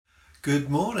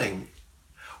Good morning.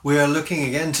 We are looking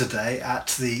again today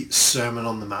at the Sermon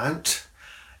on the Mount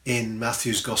in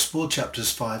Matthew's Gospel,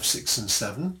 chapters 5, 6 and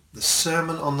 7. The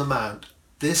Sermon on the Mount.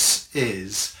 This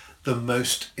is the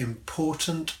most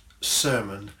important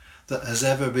sermon that has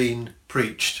ever been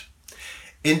preached.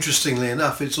 Interestingly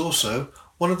enough, it's also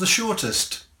one of the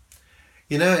shortest.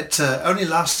 It only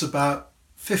lasts about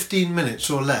 15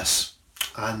 minutes or less.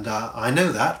 And I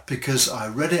know that because I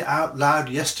read it out loud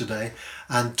yesterday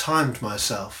and timed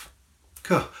myself.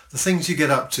 The things you get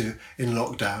up to in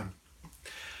lockdown.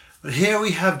 But here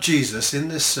we have Jesus in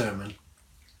this sermon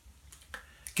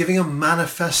giving a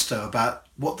manifesto about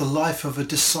what the life of a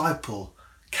disciple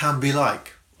can be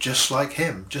like, just like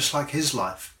him, just like his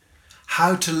life.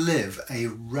 How to live a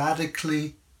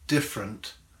radically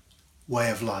different way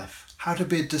of life. How to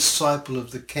be a disciple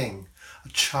of the King, a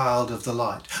child of the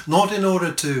light. Not in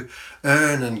order to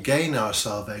earn and gain our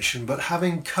salvation, but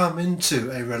having come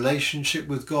into a relationship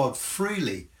with God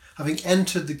freely, having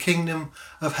entered the kingdom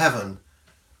of heaven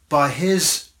by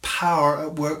his power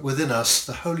at work within us,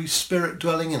 the Holy Spirit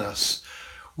dwelling in us,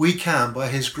 we can, by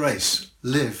his grace,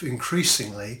 live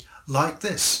increasingly like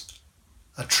this.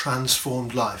 A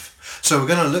transformed life. So we're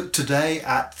going to look today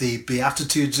at the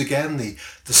Beatitudes again,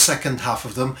 the second half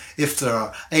of them. If there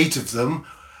are 8 of them,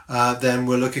 then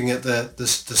we're looking at the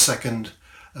second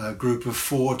group of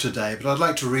 4 today. But I'd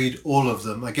like to read all of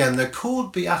them. Again, they're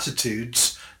called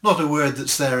Beatitudes, not a word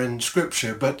that's there in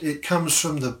Scripture, but it comes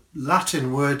from the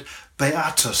Latin word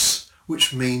beatus,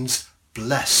 which means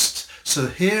blessed. So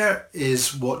here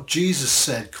is what Jesus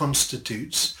said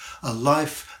constitutes a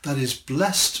life that is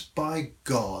blessed by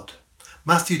God.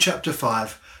 Matthew chapter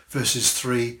 5, verses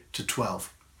 3 to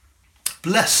 12.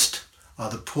 Blessed are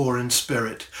the poor in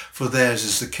spirit, for theirs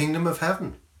is the kingdom of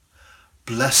heaven.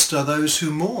 Blessed are those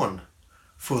who mourn,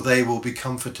 for they will be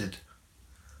comforted.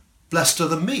 Blessed are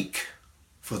the meek,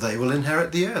 for they will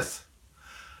inherit the earth.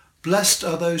 Blessed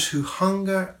are those who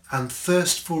hunger and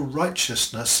thirst for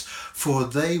righteousness, for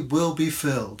they will be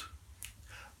filled.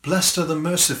 Blessed are the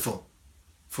merciful,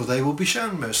 for they will be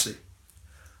shown mercy.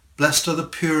 Blessed are the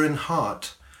pure in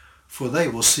heart, for they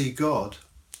will see God.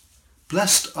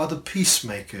 Blessed are the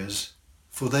peacemakers,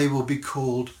 for they will be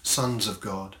called sons of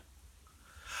God.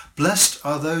 Blessed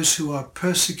are those who are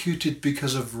persecuted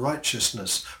because of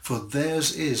righteousness, for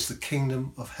theirs is the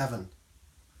kingdom of heaven.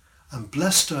 And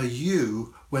blessed are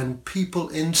you when people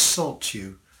insult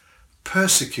you,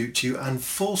 persecute you, and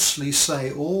falsely say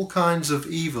all kinds of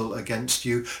evil against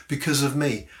you because of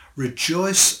me.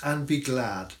 Rejoice and be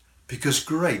glad, because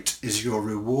great is your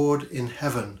reward in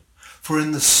heaven. For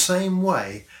in the same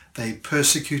way they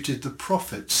persecuted the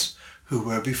prophets who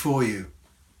were before you.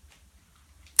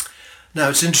 Now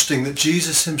it's interesting that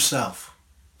Jesus himself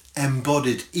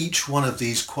embodied each one of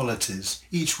these qualities,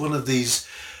 each one of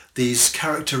these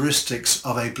characteristics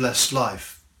of a blessed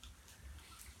life.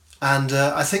 And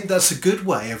I think that's a good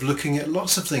way of looking at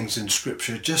lots of things in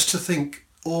Scripture, just to think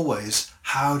always,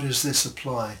 how does this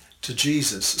apply to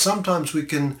Jesus? Sometimes we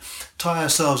can tie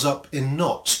ourselves up in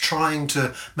knots trying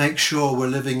to make sure we're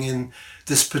living in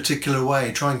this particular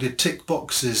way, trying to tick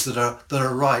boxes that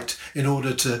are right in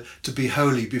order to be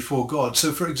holy before God.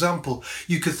 So for example,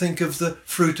 you could think of the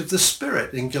fruit of the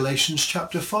Spirit in Galatians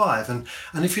chapter 5. And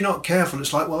if you're not careful,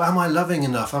 it's like, well, am I loving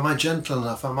enough? Am I gentle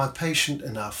enough? Am I patient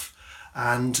enough?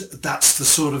 And that's the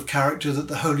sort of character that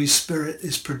the Holy Spirit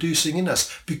is producing in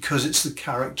us, because it's the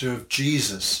character of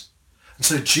Jesus. And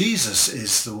so Jesus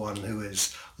is the one who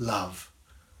is love.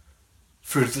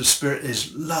 Fruit of the Spirit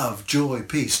is love, joy,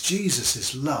 peace. Jesus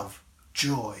is love,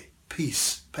 joy,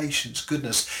 peace, patience,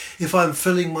 goodness. If I'm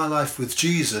filling my life with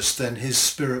Jesus, then his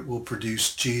Spirit will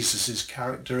produce Jesus'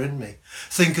 character in me.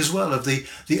 Think as well of the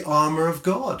armour of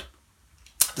God,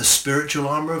 the spiritual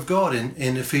armour of God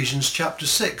in Ephesians chapter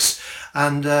 6.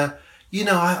 And, I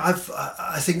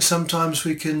think sometimes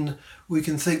we can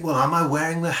think, well, am I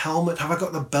wearing the helmet? Have I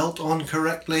got the belt on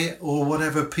correctly? Or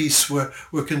whatever piece we're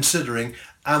considering.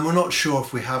 And we're not sure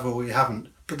if we have or we haven't.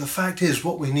 But the fact is,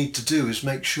 what we need to do is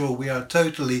make sure we are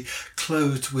totally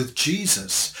clothed with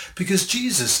Jesus. Because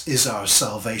Jesus is our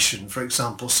salvation, for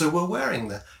example. So we're wearing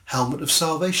the helmet of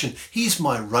salvation. He's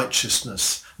my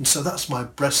righteousness. And so that's my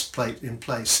breastplate in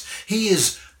place. He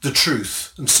is the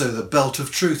truth, and so the belt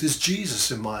of truth is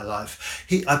Jesus in my life.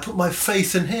 I put my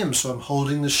faith in him, so I'm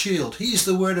holding the shield. He's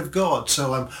the word of God,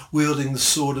 so I'm wielding the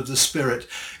sword of the Spirit.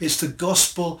 It's the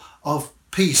gospel of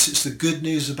peace. It's the good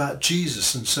news about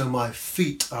Jesus, and so my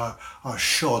feet are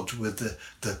shod with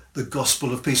the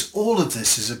gospel of peace. All of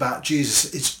this is about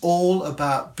Jesus. It's all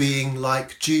about being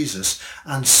like Jesus.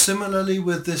 And similarly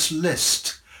with this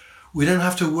list, We don't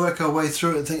have to work our way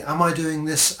through it and think, am I doing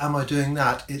this? Am I doing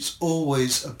that? It's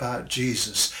always about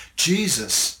Jesus.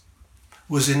 Jesus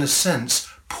was, in a sense,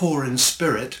 poor in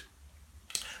spirit,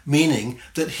 meaning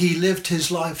that he lived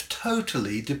his life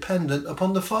totally dependent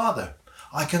upon the Father.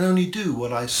 I can only do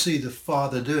what I see the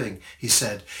Father doing, he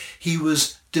said. He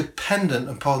was dependent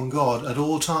upon God at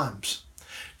all times.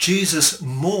 Jesus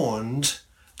mourned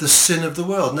the sin of the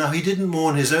world. Now, he didn't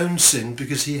mourn his own sin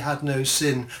because he had no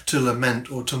sin to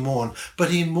lament or to mourn, but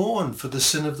he mourned for the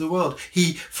sin of the world.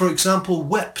 He, for example,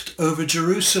 wept over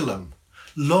Jerusalem,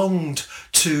 longed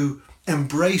to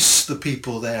embrace the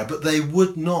people there, but they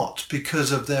would not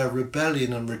because of their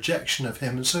rebellion and rejection of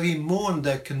him. And so he mourned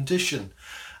their condition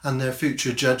and their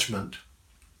future judgment.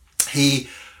 He,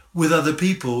 with other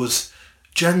people, was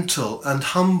gentle and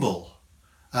humble.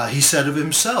 He said of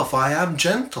himself, I am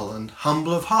gentle and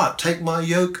humble of heart. Take my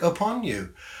yoke upon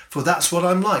you. For that's what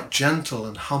I'm like, gentle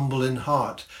and humble in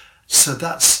heart. So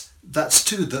that's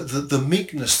too the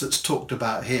meekness that's talked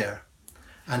about here.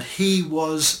 And he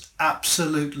was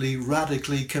absolutely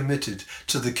radically committed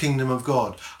to the kingdom of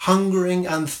God, hungering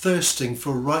and thirsting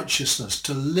for righteousness,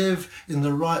 to live in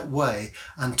the right way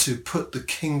and to put the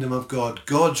kingdom of God,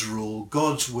 God's rule,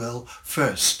 God's will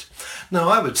first. Now,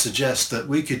 I would suggest that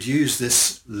we could use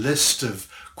this list of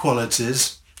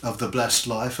qualities of the blessed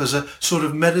life as a sort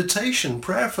of meditation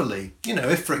prayerfully. You know,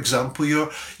 if, for example,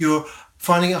 you're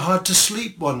finding it hard to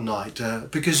sleep one night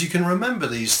because you can remember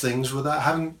these things without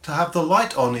having to have the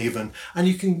light on even, and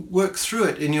you can work through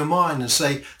it in your mind and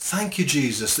say, thank you,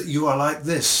 Jesus, that you are like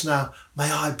this. Now,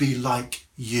 may I be like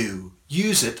you.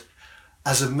 Use it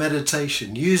as a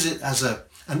meditation. Use it as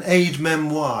an aid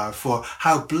memoir for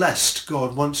how blessed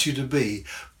God wants you to be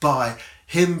by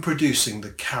him producing the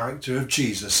character of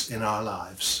Jesus in our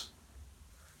lives.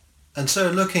 And so,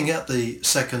 looking at the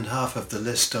second half of the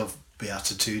list of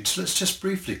Beatitudes, let's just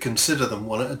briefly consider them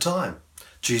one at a time.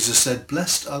 Jesus said,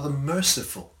 blessed are the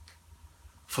merciful,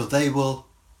 for they will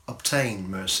obtain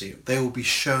mercy. They will be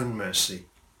shown mercy.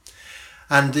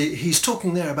 And he's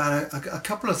talking there about a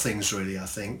couple of things, really, I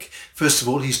think. First of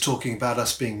all, he's talking about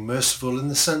us being merciful in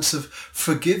the sense of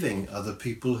forgiving other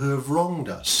people who have wronged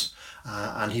us.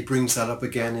 And he brings that up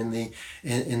again in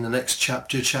the next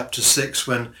chapter, chapter 6,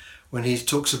 when he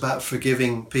talks about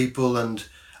forgiving people and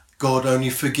God only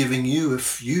forgiving you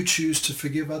if you choose to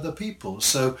forgive other people.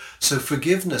 So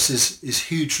forgiveness is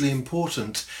hugely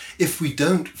important. If we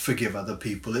don't forgive other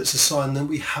people, it's a sign that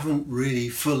we haven't really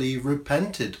fully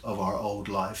repented of our old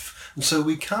life. And so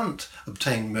we can't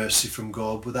obtain mercy from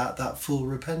God without that full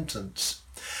repentance.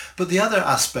 But the other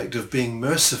aspect of being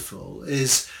merciful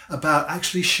is about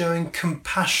actually showing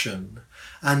compassion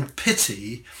and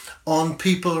pity on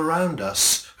people around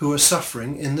us who are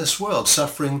suffering in this world,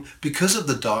 suffering because of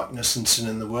the darkness and sin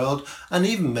in the world, and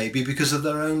even maybe because of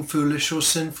their own foolish or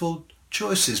sinful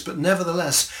choices, but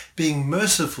nevertheless being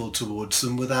merciful towards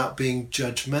them without being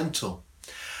judgmental.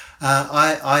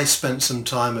 I spent some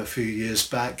time a few years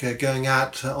back going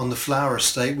out on the flower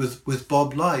estate with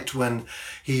Bob Light when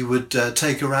he would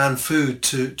take around food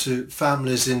to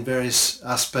families in various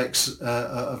aspects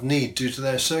of need due to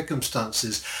their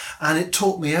circumstances. And it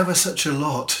taught me ever such a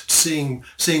lot seeing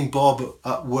Bob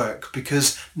at work,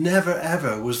 because never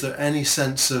ever was there any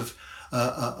sense of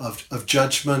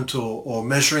judgment or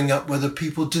measuring up whether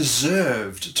people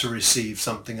deserved to receive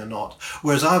something or not.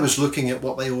 Whereas I was looking at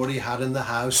what they already had in the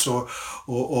house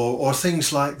or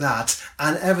things like that,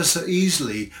 and ever so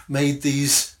easily made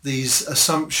these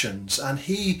assumptions. And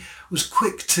he was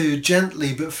quick to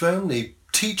gently but firmly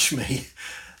teach me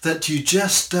that you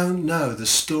just don't know the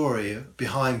story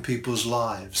behind people's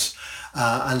lives.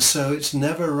 And so it's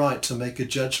never right to make a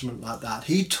judgment like that.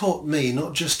 He taught me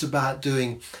not just about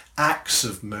doing acts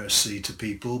of mercy to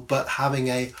people, but having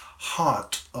a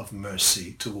heart of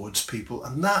mercy towards people.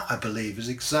 And that, I believe, is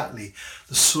exactly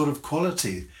the sort of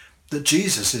quality that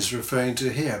Jesus is referring to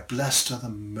here. Blessed are the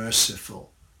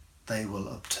merciful, they will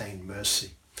obtain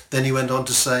mercy. Then he went on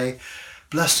to say,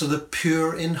 blessed are the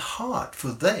pure in heart, for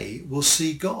they will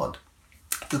see God.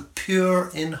 The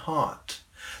pure in heart.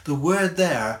 The word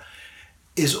there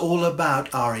is all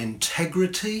about our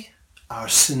integrity, our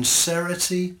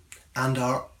sincerity, and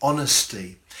our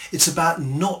honesty. It's about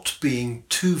not being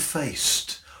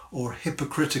two-faced or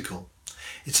hypocritical.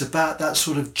 It's about that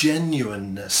sort of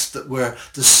genuineness, that we're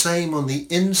the same on the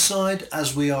inside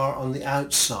as we are on the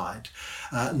outside,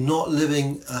 not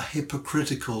living a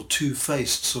hypocritical,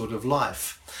 two-faced sort of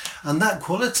life. And that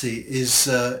quality is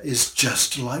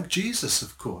just like Jesus,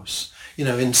 of course. You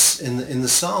know, in the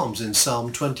Psalms, in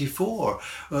Psalm 24,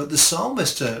 the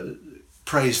psalmist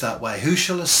prays that way. Who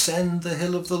shall ascend the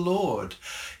hill of the Lord?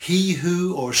 He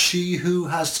who or she who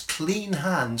has clean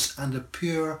hands and a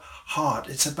pure heart.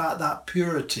 It's about that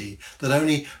purity that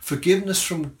only forgiveness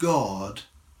from God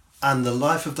and the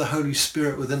life of the Holy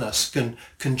Spirit within us can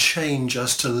change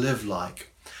us to live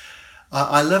like.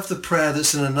 I love the prayer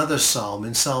that's in another psalm,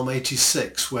 in Psalm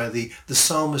 86, where the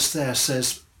psalmist there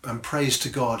says and prays to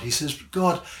God. He says,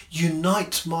 God,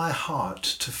 unite my heart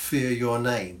to fear your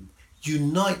name.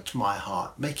 Unite my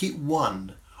heart, make it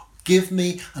one. Give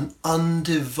me an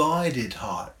undivided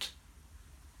heart.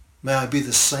 May I be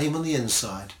the same on the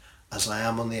inside as I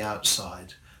am on the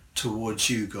outside towards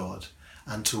you, God,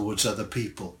 and towards other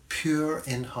people, pure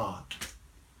in heart.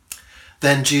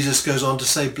 Then Jesus goes on to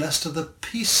say, blessed are the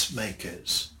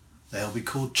peacemakers. They'll be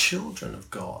called children of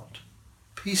God.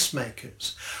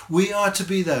 Peacemakers. We are to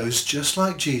be those, just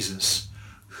like Jesus,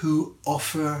 who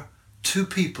offer to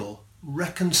people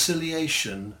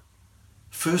reconciliation,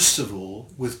 first of all,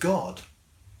 with God.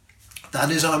 That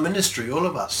is our ministry, all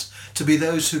of us, to be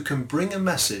those who can bring a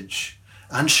message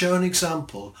and show an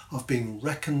example of being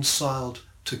reconciled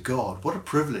to God. What a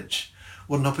privilege,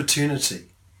 what an opportunity.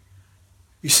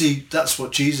 You see, that's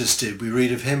what Jesus did. We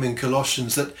read of him in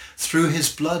Colossians that through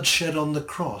his blood shed on the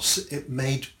cross, it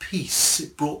made peace.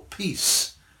 It brought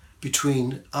peace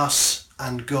between us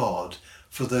and God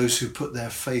for those who put their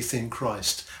faith in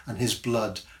Christ and his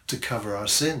blood to cover our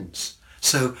sins.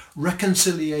 So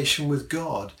reconciliation with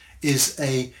God is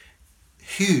a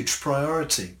huge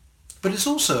priority. But it's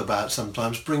also about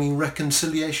sometimes bringing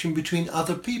reconciliation between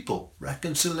other people,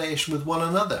 reconciliation with one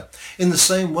another, in the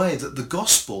same way that the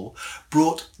gospel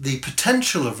brought the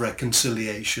potential of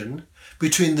reconciliation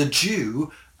between the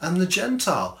Jew and the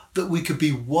Gentile, that we could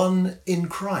be one in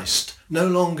Christ, no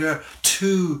longer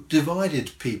two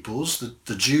divided peoples,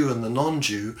 the Jew and the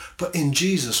non-Jew, but in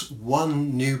Jesus,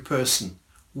 one new person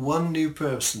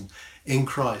in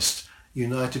Christ,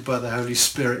 united by the Holy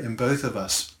Spirit in both of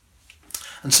us.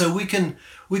 And so we can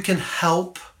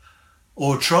help,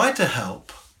 or try to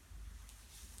help,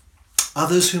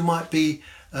 others who might be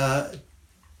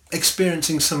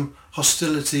experiencing some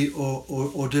hostility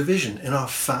or division in our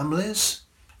families,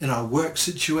 in our work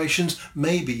situations,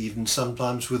 maybe even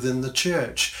sometimes within the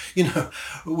church. You know,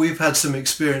 we've had some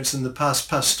experience in the past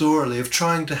pastorally of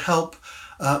trying to help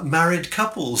married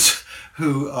couples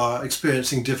who are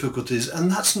experiencing difficulties,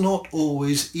 and that's not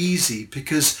always easy,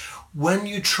 because when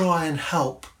you try and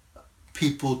help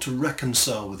people to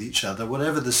reconcile with each other,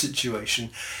 whatever the situation,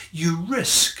 you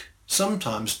risk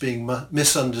sometimes being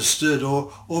misunderstood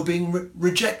or being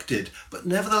rejected. But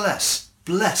nevertheless,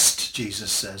 blessed,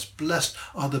 Jesus says, blessed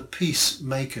are the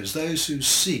peacemakers, those who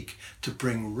seek to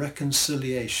bring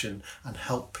reconciliation and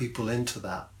help people into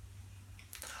that.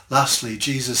 Lastly,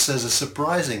 Jesus says a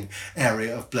surprising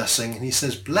area of blessing, and he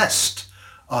says, blessed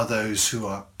are those who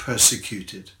are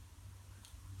persecuted.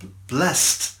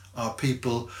 Blessed are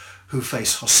people who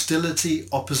face hostility,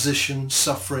 opposition,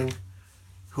 suffering,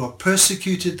 who are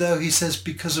persecuted, though, he says,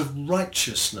 because of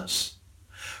righteousness,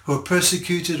 who are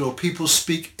persecuted, or people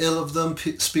speak ill of them,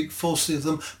 speak falsely of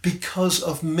them, because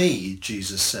of me,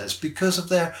 Jesus says, because of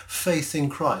their faith in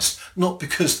Christ, not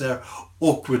because they're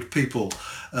awkward people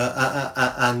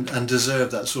and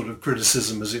deserve that sort of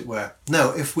criticism, as it were.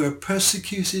 No, if we're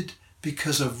persecuted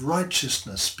because of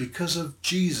righteousness, because of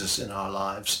Jesus in our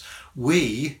lives,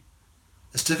 we,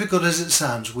 as difficult as it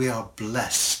sounds, we are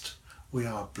blessed. We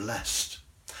are blessed.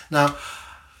 Now,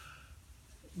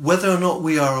 whether or not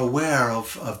we are aware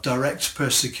of direct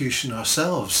persecution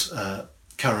ourselves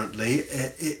currently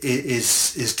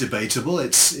is debatable.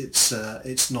 It's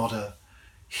not a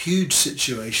huge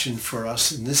situation for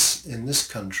us in this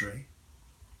country,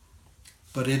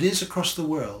 but it is across the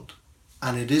world,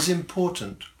 and it is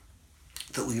important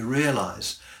that we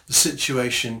realize the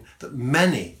situation that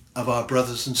many of our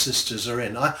brothers and sisters are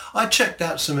in. I checked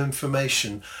out some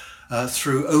information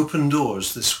through Open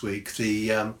Doors this week,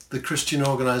 the Christian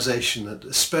organization that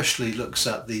especially looks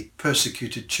at the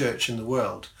persecuted church in the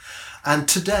world. And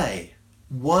today,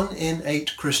 1 in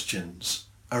 8 Christians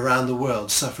around the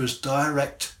world suffers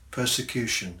direct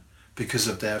persecution because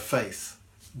of their faith.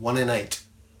 1 in 8.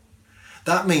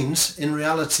 That means, in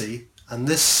reality, and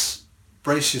this,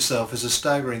 brace yourself, is a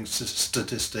staggering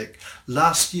statistic,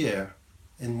 last year,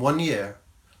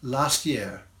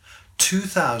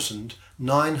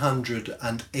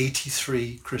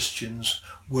 2,983 Christians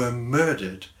were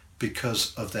murdered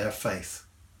because of their faith.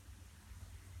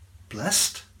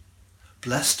 Blessed?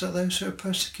 Blessed are those who are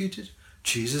persecuted?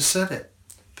 Jesus said it,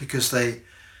 because they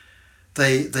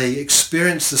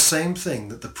experienced the same thing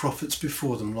that the prophets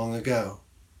before them long ago.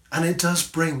 And it does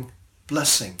bring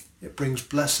blessing. It brings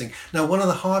blessing. Now, one of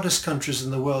the hardest countries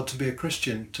in the world to be a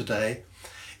Christian today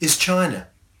is China.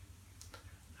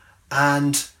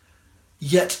 And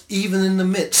yet, even in the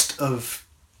midst of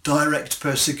direct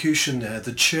persecution there,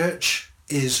 the church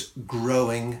is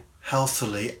growing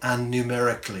healthily and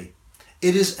numerically.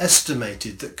 It is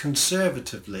estimated that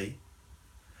conservatively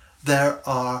there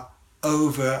are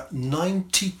over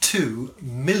 92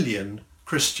 million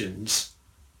Christians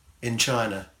in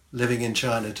China, living in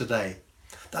China today.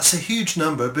 That's a huge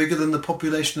number, bigger than the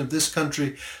population of this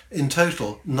country in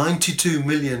total, 92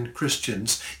 million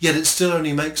Christians, yet it still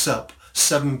only makes up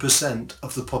 7%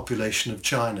 of the population of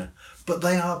China. But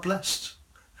they are blessed.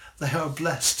 They are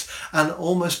blessed. And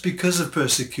almost because of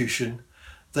persecution,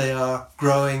 they are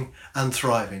growing and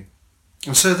thriving.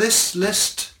 And so this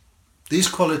list, these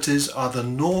qualities are the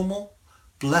normal,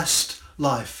 blessed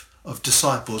life of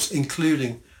disciples,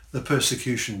 including the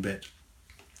persecution bit.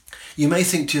 You may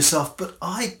think to yourself, but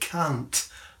I can't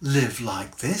live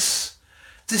like this.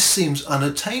 This seems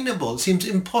unattainable. It seems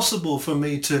impossible for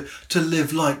me to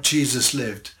live like Jesus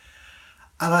lived.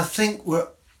 And I think we're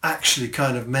actually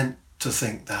kind of meant to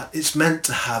think that. It's meant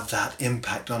to have that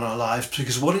impact on our lives,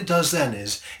 because what it does then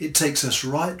is it takes us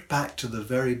right back to the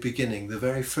very beginning, the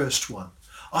very first one.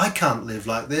 I can't live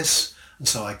like this, and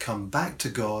so I come back to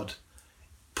God,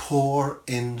 poor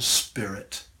in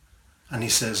spirit. And he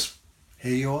says,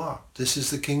 here you are. This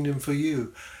is the kingdom for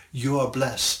you. You are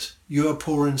blessed. You are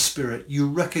poor in spirit. You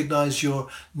recognize your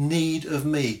need of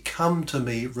me. Come to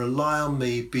me, rely on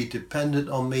me, be dependent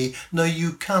on me. No,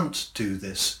 you can't do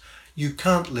this. You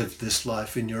can't live this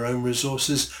life in your own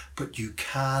resources, but you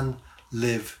can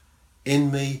live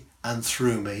in me and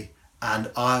through me, and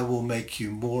I will make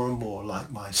you more and more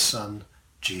like my son,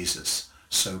 Jesus.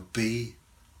 So be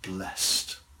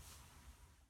blessed.